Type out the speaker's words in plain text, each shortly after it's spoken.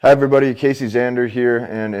Hi everybody, Casey Zander here,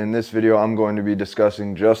 and in this video I'm going to be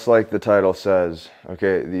discussing, just like the title says,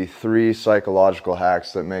 okay, the 3 psychological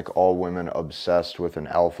hacks that make all women obsessed with an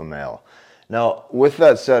alpha male. Now, with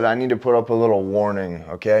that said, I need to put up a little warning,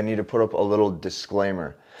 okay? I need to put up a little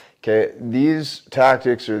disclaimer. Okay, these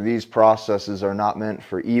tactics or these processes are not meant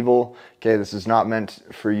for evil. Okay, this is not meant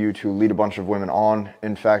for you to lead a bunch of women on.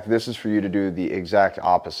 In fact, this is for you to do the exact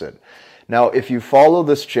opposite. Now, if you follow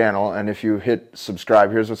this channel and if you hit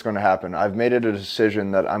subscribe, here's what's going to happen. I've made it a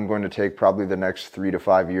decision that I'm going to take probably the next 3 to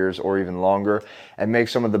 5 years or even longer and make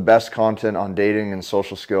some of the best content on dating and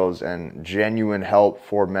social skills and genuine help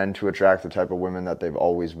for men to attract the type of women that they've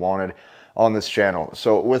always wanted on this channel.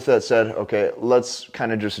 So with that said, okay, let's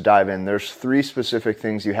kind of just dive in. There's 3 specific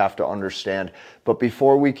things you have to understand. But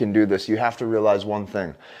before we can do this, you have to realize one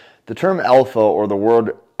thing. The term alpha, or the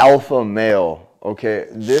word alpha male, okay,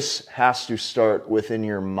 this has to start within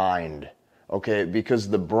your mind, okay, because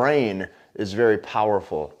the brain is very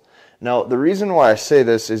powerful. Now, the reason why I say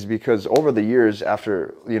this is because over the years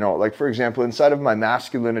after, like for example, inside of my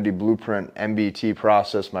Masculinity Blueprint MBT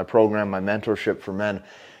process, my program, my mentorship for men,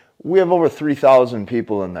 we have over 3,000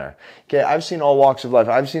 people in there. Okay, I've seen all walks of life.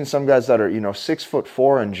 I've seen some guys that are,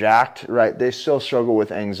 6'4" and jacked, right? They still struggle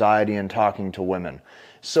with anxiety and talking to women.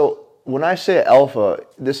 So when I say alpha,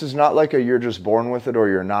 this is not like a you're just born with it or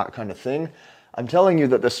you're not kind of thing. I'm telling you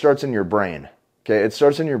that this starts in your brain. Okay, it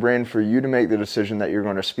starts in your brain for you to make the decision that you're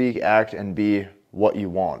going to speak, act, and be what you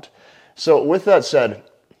want. So with that said,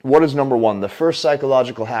 what is number 1? The first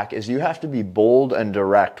psychological hack is you have to be bold and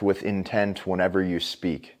direct with intent whenever you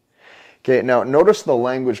speak. Okay, now notice the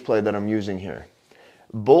language play that I'm using here.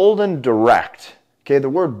 Bold and direct. Okay, the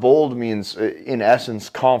word bold means, in essence,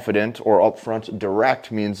 confident or upfront.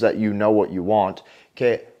 Direct means that you know what you want.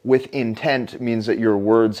 Okay, with intent means that your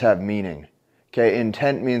words have meaning. Okay,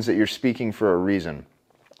 intent means that you're speaking for a reason.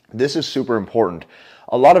 This is super important.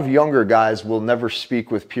 A lot of younger guys will never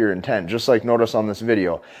speak with pure intent, just like notice on this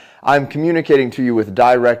video. I'm communicating to you with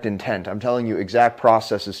direct intent. I'm telling you exact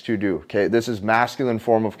processes to do. Okay, this is masculine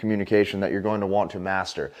form of communication that you're going to want to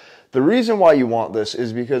master. The reason why you want this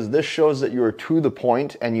is because this shows that you are to the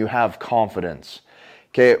point and you have confidence.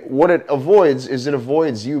 Okay, what it avoids is it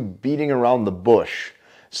avoids you beating around the bush.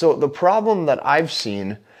 So the problem that I've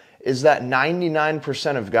seen is that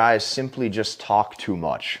 99% of guys simply just talk too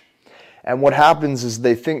much. And what happens is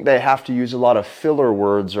they think they have to use a lot of filler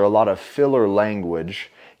words or a lot of filler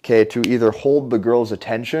language, okay, to either hold the girl's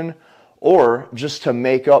attention or just to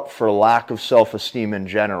make up for lack of self-esteem in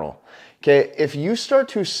general. Okay, if you start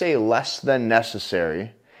to say less than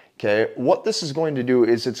necessary, okay, what this is going to do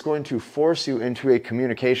is it's going to force you into a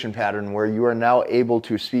communication pattern where you are now able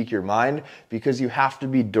to speak your mind because you have to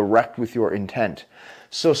be direct with your intent.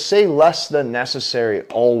 So say less than necessary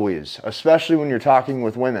always, especially when you're talking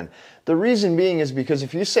with women. The reason being is because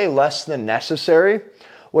if you say less than necessary,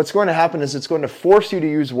 what's going to happen is it's going to force you to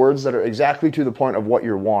use words that are exactly to the point of what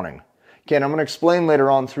you're wanting. Okay, and I'm going to explain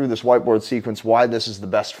later on through this whiteboard sequence why this is the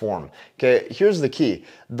best form. Okay, here's the key.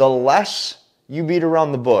 The less you beat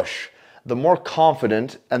around the bush, the more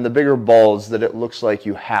confident and the bigger balls that it looks like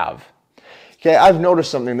you have. Okay, I've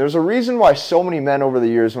noticed something. There's a reason why so many men over the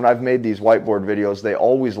years, when I've made these whiteboard videos, they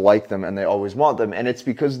always like them and they always want them. And it's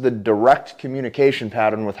because the direct communication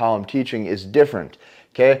pattern with how I'm teaching is different.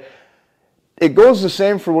 Okay, it goes the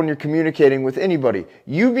same for when you're communicating with anybody.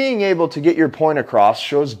 You being able to get your point across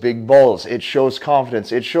shows big balls. It shows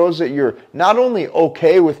confidence. It shows that you're not only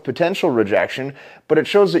okay with potential rejection, but it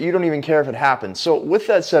shows that you don't even care if it happens. So with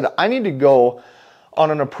that said, I need to go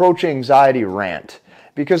on an approach anxiety rant.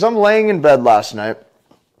 Because I'm laying in bed last night.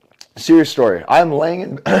 Serious story. I'm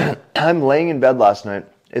laying in bed last night.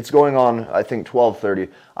 It's going on, I think, 12:30.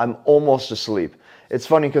 I'm almost asleep. It's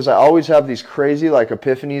funny because I always have these crazy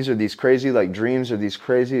epiphanies or these crazy dreams or these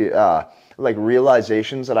crazy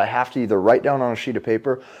realizations that I have to either write down on a sheet of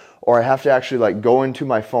paper or I have to actually go into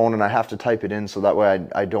my phone and I have to type it in so that way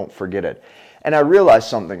I don't forget it. And I realized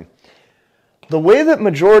something. The way that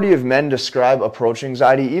majority of men describe approach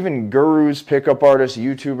anxiety, even gurus, pickup artists,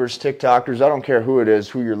 YouTubers, TikTokers, I don't care who it is,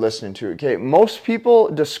 who you're listening to, okay? Most people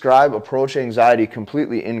describe approach anxiety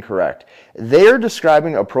completely incorrect. They are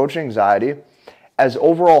describing approach anxiety as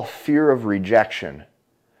overall fear of rejection,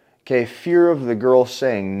 okay? Fear of the girl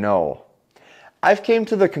saying no. I've came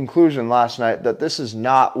to the conclusion last night that this is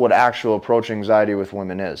not what actual approach anxiety with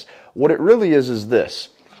women is. What it really is this.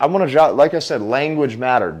 I want to, like I said, language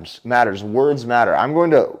matters, words matter. I'm going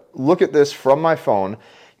to look at this from my phone,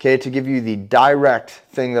 okay, to give you the direct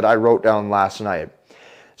thing that I wrote down last night.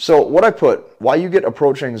 So what I put, why you get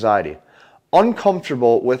approach anxiety.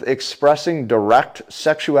 Uncomfortable with expressing direct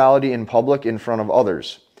sexuality in public in front of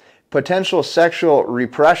others. potential sexual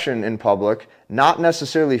repression in public, not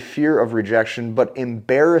necessarily fear of rejection, but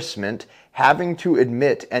embarrassment, having to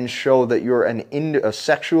admit and show that you're a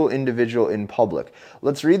sexual individual in public.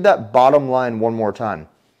 Let's read that bottom line one more time.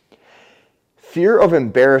 Fear of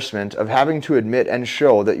embarrassment, of having to admit and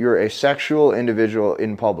show that you're a sexual individual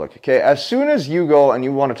in public. Okay, as soon as you go and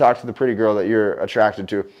you want to talk to the pretty girl that you're attracted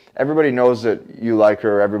to, everybody knows that you like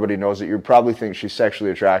her, everybody knows that you probably think she's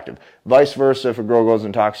sexually attractive. Vice versa, if a girl goes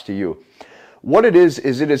and talks to you. What it is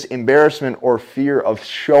embarrassment or fear of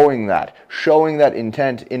showing that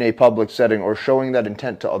intent in a public setting or showing that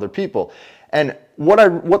intent to other people. And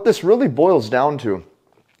what this really boils down to,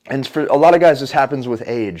 and for a lot of guys this happens with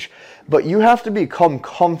age, but you have to become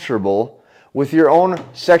comfortable with your own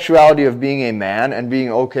sexuality of being a man and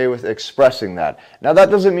being okay with expressing that. Now that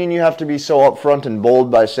doesn't mean you have to be so upfront and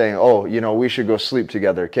bold by saying, oh, we should go sleep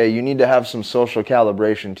together. Okay, you need to have some social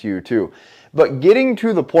calibration to you too. But getting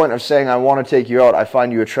to the point of saying, I want to take you out, I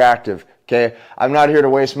find you attractive, okay? I'm not here to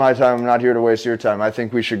waste my time, I'm not here to waste your time. I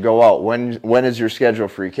think we should go out. When is your schedule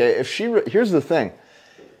free, okay? Here's the thing.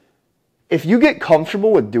 If you get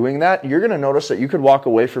comfortable with doing that, you're going to notice that you could walk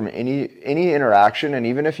away from any interaction, and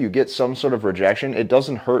even if you get some sort of rejection, it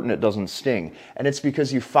doesn't hurt and it doesn't sting. And it's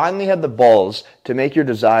because you finally had the balls to make your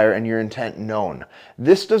desire and your intent known.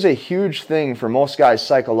 This does a huge thing for most guys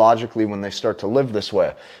psychologically when they start to live this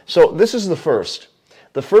way. So this is the first.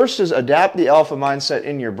 The first is adapt the alpha mindset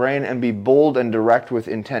in your brain and be bold and direct with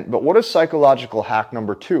intent. But what is psychological hack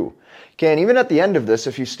number 2? Okay, and even at the end of this,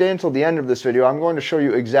 if you stay until the end of this video, I'm going to show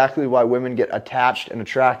you exactly why women get attached and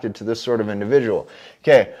attracted to this sort of individual.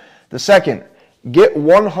 Okay, the second, get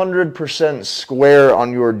 100% square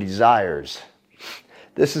on your desires.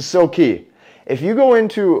 This is so key. If you go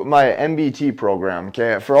into my MBT program,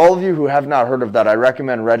 okay, for all of you who have not heard of that, I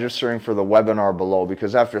recommend registering for the webinar below,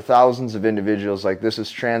 because after thousands of individuals, like, this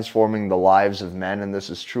is transforming the lives of men, and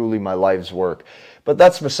this is truly my life's work. But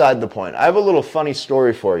that's beside the point. I have a little funny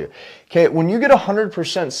story for you. Okay, when you get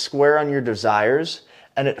 100% square on your desires,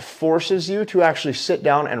 and it forces you to actually sit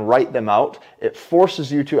down and write them out, it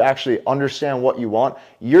forces you to actually understand what you want,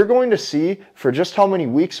 you're going to see for just how many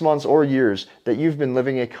weeks, months, or years that you've been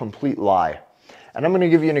living a complete lie. And I'm going to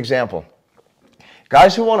give you an example.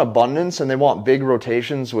 Guys who want abundance and they want big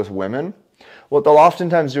rotations with women, what they'll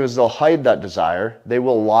oftentimes do is they'll hide that desire, they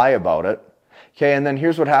will lie about it. Okay, and then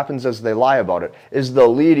here's what happens as they lie about it, is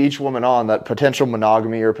they'll lead each woman on that potential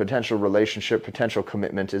monogamy or potential relationship, potential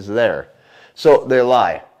commitment is there. So they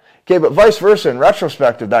lie. Okay, but vice versa, in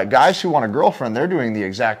retrospect of that, guys who want a girlfriend, they're doing the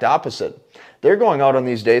exact opposite. They're going out on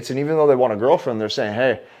these dates, and even though they want a girlfriend, they're saying,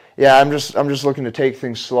 hey, yeah, I'm just looking to take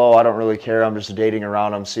things slow, I don't really care, I'm just dating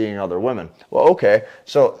around, I'm seeing other women. Well, okay,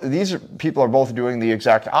 so people are both doing the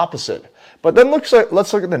exact opposite. But then let's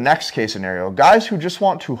look at the next case scenario. Guys who just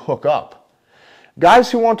want to hook up.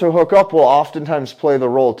 Guys who want to hook up will oftentimes play the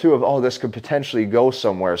role too of, oh, this could potentially go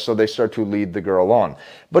somewhere, so they start to lead the girl on.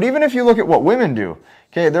 But even if you look at what women do,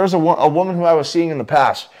 okay, there's a woman who I was seeing in the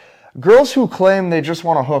past. Girls who claim they just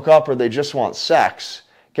want to hook up or they just want sex,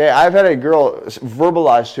 okay, I've had a girl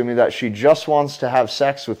verbalize to me that she just wants to have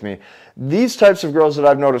sex with me. These types of girls that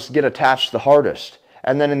I've noticed get attached the hardest,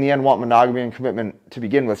 and then in the end want monogamy and commitment to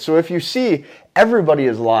begin with. So if you see, everybody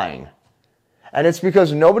is lying. And it's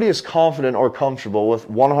because nobody is confident or comfortable with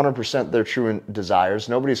 100% their true desires.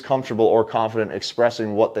 Nobody's comfortable or confident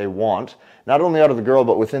expressing what they want, not only out of the girl,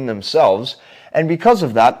 but within themselves. And because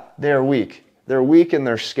of that, they are weak. They're weak and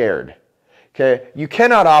they're scared. Okay, you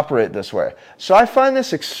cannot operate this way. So I find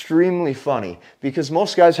this extremely funny because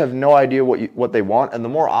most guys have no idea what they want, and the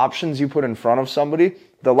more options you put in front of somebody,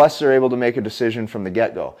 the less they're able to make a decision from the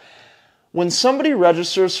get-go. When somebody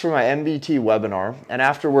registers for my MBT webinar and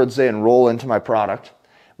afterwards they enroll into my product,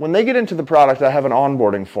 when they get into the product, I have an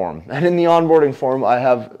onboarding form. And in the onboarding form, I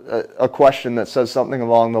have a question that says something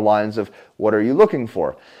along the lines of, what are you looking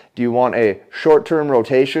for? Do you want a short-term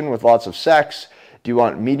rotation with lots of sex? Do you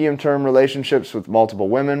want medium-term relationships with multiple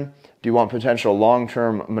women? Do you want potential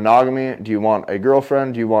long-term monogamy? Do you want a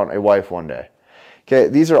girlfriend? Do you want a wife one day? Okay,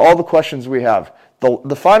 these are all the questions we have.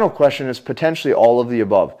 The final question is potentially all of the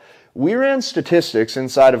above. We ran statistics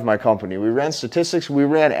inside of my company. We ran statistics, we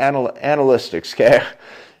ran analytics, okay?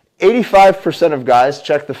 85% of guys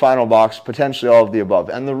check the final box, potentially all of the above.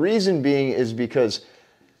 And the reason being is because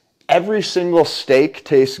every single steak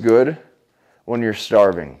tastes good when you're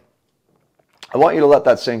starving. I want you to let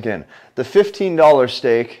that sink in. The $15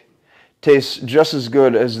 steak tastes just as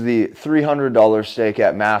good as the $300 steak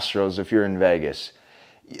at Mastro's if you're in Vegas.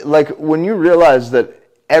 Like, when you realize that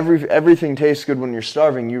everything tastes good when you're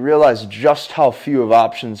starving, you realize just how few of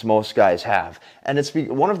options most guys have. And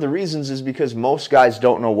one of the reasons is because most guys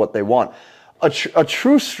don't know what they want. A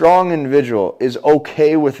true strong individual is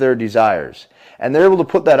okay with their desires, and they're able to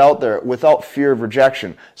put that out there without fear of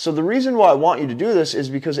rejection. So the reason why I want you to do this is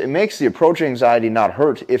because it makes the approach anxiety not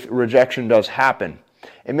hurt if rejection does happen.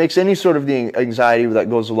 It makes any sort of the anxiety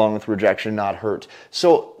that goes along with rejection not hurt.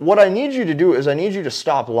 So what I need you to do is I need you to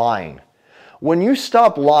stop lying. When you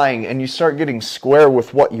stop lying and you start getting square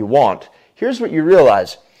with what you want, here's what you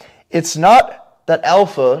realize. It's not that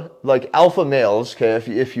alpha males, okay,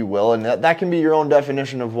 if you will, and that can be your own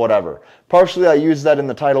definition of whatever. Partially I use that in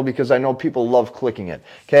the title because I know people love clicking it,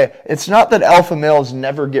 okay? It's not that alpha males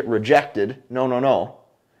never get rejected. No,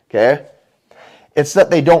 okay? It's that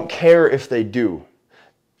they don't care if they do.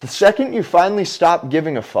 The second you finally stop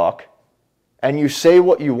giving a fuck, and you say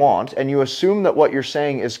what you want, and you assume that what you're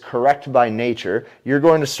saying is correct by nature, you're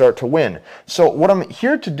going to start to win. So what I'm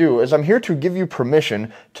here to do is I'm here to give you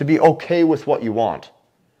permission to be okay with what you want.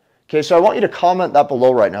 Okay, so I want you to comment that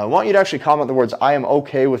below right now. I want you to actually comment the words, I am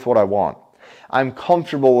okay with what I want. I'm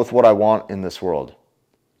comfortable with what I want in this world.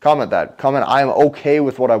 Comment that. Comment, I am okay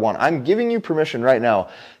with what I want. I'm giving you permission right now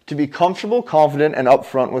to be comfortable, confident, and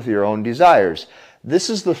upfront with your own desires.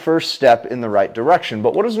 This is the first step in the right direction.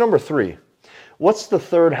 But what is number 3? What's the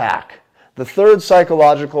third hack? The third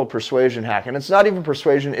psychological persuasion hack, and it's not even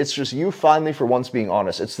persuasion, it's just you finally for once being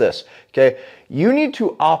honest. It's this, okay? You need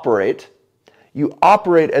to operate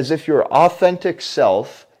as if your authentic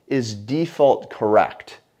self is default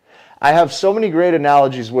correct. I have so many great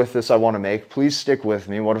analogies with this I want to make. Please stick with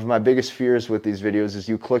me. One of my biggest fears with these videos is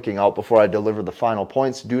you clicking out before I deliver the final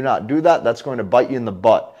points. Do not do that. That's going to bite you in the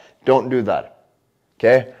butt. Don't do that,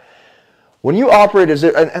 okay? When you operate as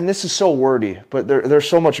if, and this is so wordy, but there's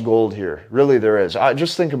so much gold here. Really, there is.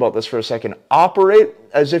 Just think about this for a second. Operate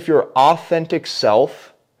as if your authentic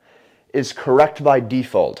self is correct by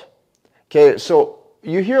default. Okay, so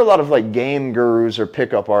you hear a lot of like game gurus or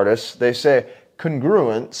pickup artists. They say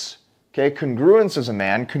congruence. Okay, congruence is a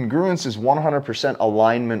man. Congruence is 100%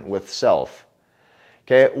 alignment with self.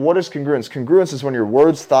 Okay, what is congruence? Congruence is when your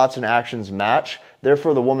words, thoughts, and actions match.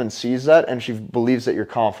 Therefore, the woman sees that and she believes that you're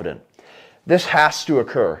confident. This has to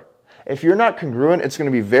occur. If you're not congruent, it's going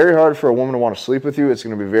to be very hard for a woman to want to sleep with you. It's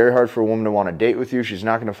going to be very hard for a woman to want to date with you. She's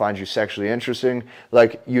not going to find you sexually interesting.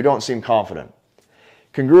 Like, you don't seem confident.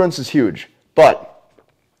 Congruence is huge. But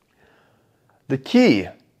the key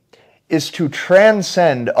is to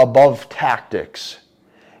transcend above tactics.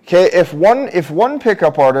 Okay, if one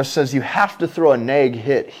pickup artist says you have to throw a neg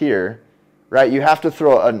hit here, right? You have to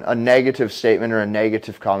throw a negative statement or a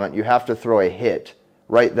negative comment. You have to throw a hit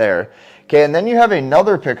right there. Okay, and then you have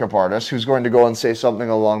another pickup artist who's going to go and say something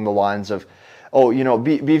along the lines of, oh, you know,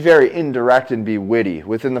 be very indirect and be witty.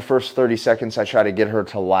 Within the first 30 seconds, I try to get her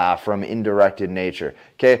to laugh from indirect in nature.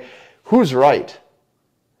 Okay, who's right?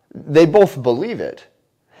 They both believe it.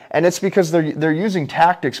 And it's because they're using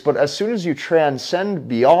tactics, but as soon as you transcend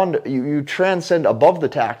beyond, you transcend above the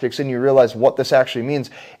tactics and you realize what this actually means,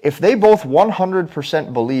 if they both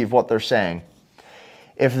 100% believe what they're saying,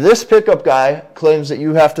 if this pickup guy claims that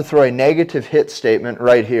you have to throw a negative hit statement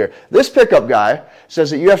right here, this pickup guy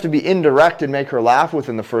says that you have to be indirect and make her laugh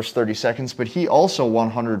within the first 30 seconds, but he also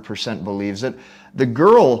 100% believes it. The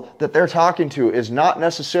girl that they're talking to is not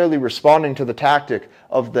necessarily responding to the tactic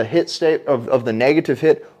of the hit state of the negative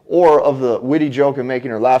hit or of the witty joke and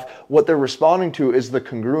making her laugh. What they're responding to is the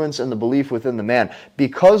congruence and the belief within the man.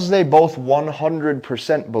 Because they both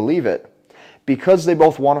 100% believe it, because they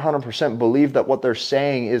both 100% believe that what they're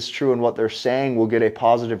saying is true and what they're saying will get a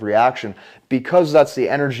positive reaction, because that's the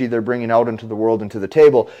energy they're bringing out into the world and to the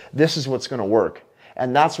table, this is what's going to work.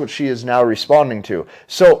 And that's what she is now responding to.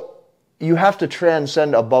 So you have to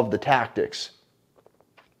transcend above the tactics.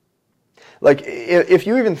 Like, if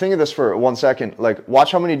you even think of this for 1 second, like,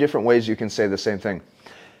 watch how many different ways you can say the same thing.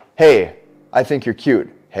 Hey, I think you're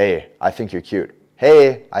cute. Hey, I think you're cute.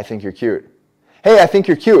 Hey, I think you're cute. Hey, I think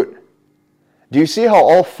you're cute. Do you see how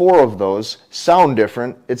all 4 of those sound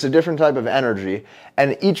different? It's a different type of energy,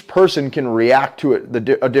 and each person can react to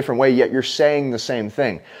it a different way, yet you're saying the same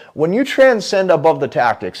thing. When you transcend above the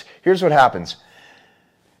tactics, here's what happens.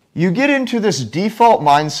 You get into this default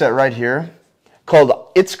mindset right here called,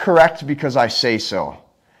 it's correct because I say so.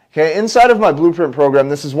 Okay, inside of my Blueprint program,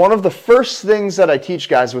 this is one of the first things that I teach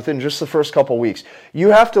guys within just the first couple weeks. You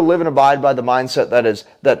have to live and abide by the mindset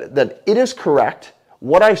that it is correct.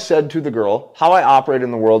 What I said to the girl, how I operate in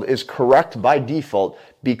the world, is correct by default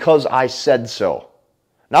because I said so.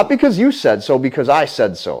 Not because you said so, because I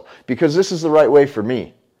said so. Because this is the right way for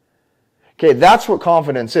me. Okay, that's what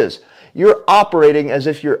confidence is. You're operating as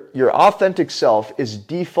if your authentic self is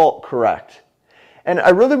default correct. And I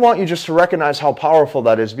really want you just to recognize how powerful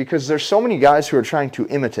that is, because there's so many guys who are trying to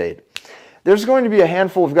imitate. There's going to be a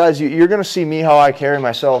handful of guys, you're going to see me, how I carry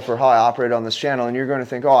myself or how I operate on this channel, and you're going to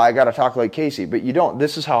think, oh, I got to talk like Casey, but you don't.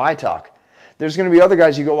 This is how I talk. There's going to be other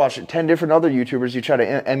guys, you go watch 10 different other YouTubers, you try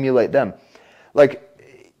to emulate them. Like,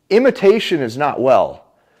 imitation is not well.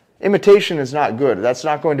 Imitation is not good. That's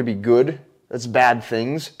not going to be good. That's bad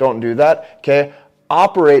things. Don't do that, okay?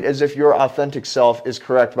 Operate as if your authentic self is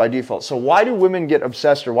correct by default. So why do women get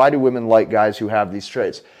obsessed, or why do women like guys who have these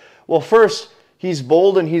traits? Well, first, he's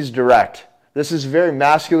bold and he's direct. This is a very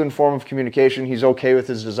masculine form of communication. He's okay with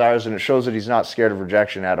his desires, and it shows that he's not scared of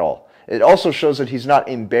rejection at all. It also shows that he's not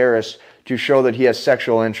embarrassed to show that he has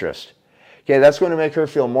sexual interest. Okay, that's going to make her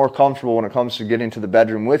feel more comfortable when it comes to getting to the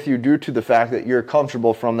bedroom with you, due to the fact that you're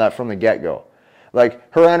comfortable from the get-go.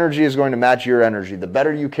 Like, her energy is going to match your energy. The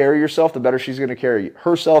better you carry yourself, the better she's going to carry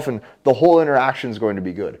herself, and the whole interaction is going to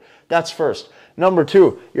be good. That's first. Number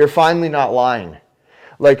two, you're finally not lying.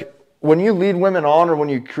 Like, when you lead women on, or when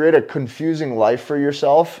you create a confusing life for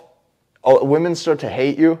yourself, women start to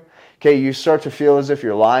hate you. Okay, you start to feel as if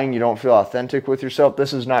you're lying. You don't feel authentic with yourself.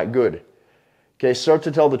 This is not good. Okay, start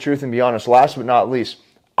to tell the truth and be honest. Last but not least,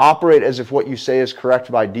 operate as if what you say is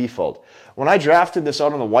correct by default. When I drafted this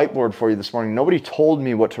out on the whiteboard for you this morning, nobody told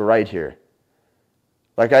me what to write here.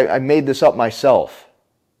 Like, I made this up myself.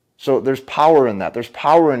 So there's power in that. There's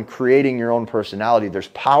power in creating your own personality. There's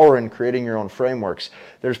power in creating your own frameworks.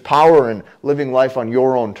 There's power in living life on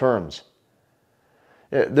your own terms.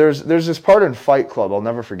 There's this part in Fight Club I'll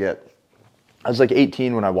never forget. I was like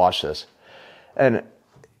 18 when I watched this. And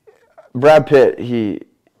Brad Pitt,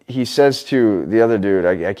 he says to the other dude,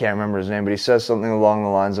 I can't remember his name, but he says something along the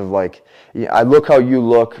lines of like, I look how you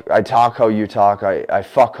look, I talk how you talk, I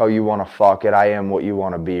fuck how you want to fuck, and I am what you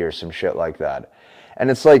want to be, or some shit like that. And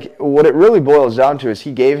it's like, what it really boils down to is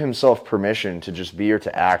he gave himself permission to just be or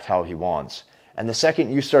to act how he wants. And the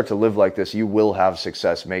second you start to live like this, you will have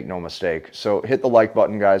success, make no mistake. So hit the like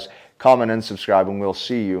button, guys, comment and subscribe, and we'll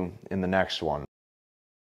see you in the next one.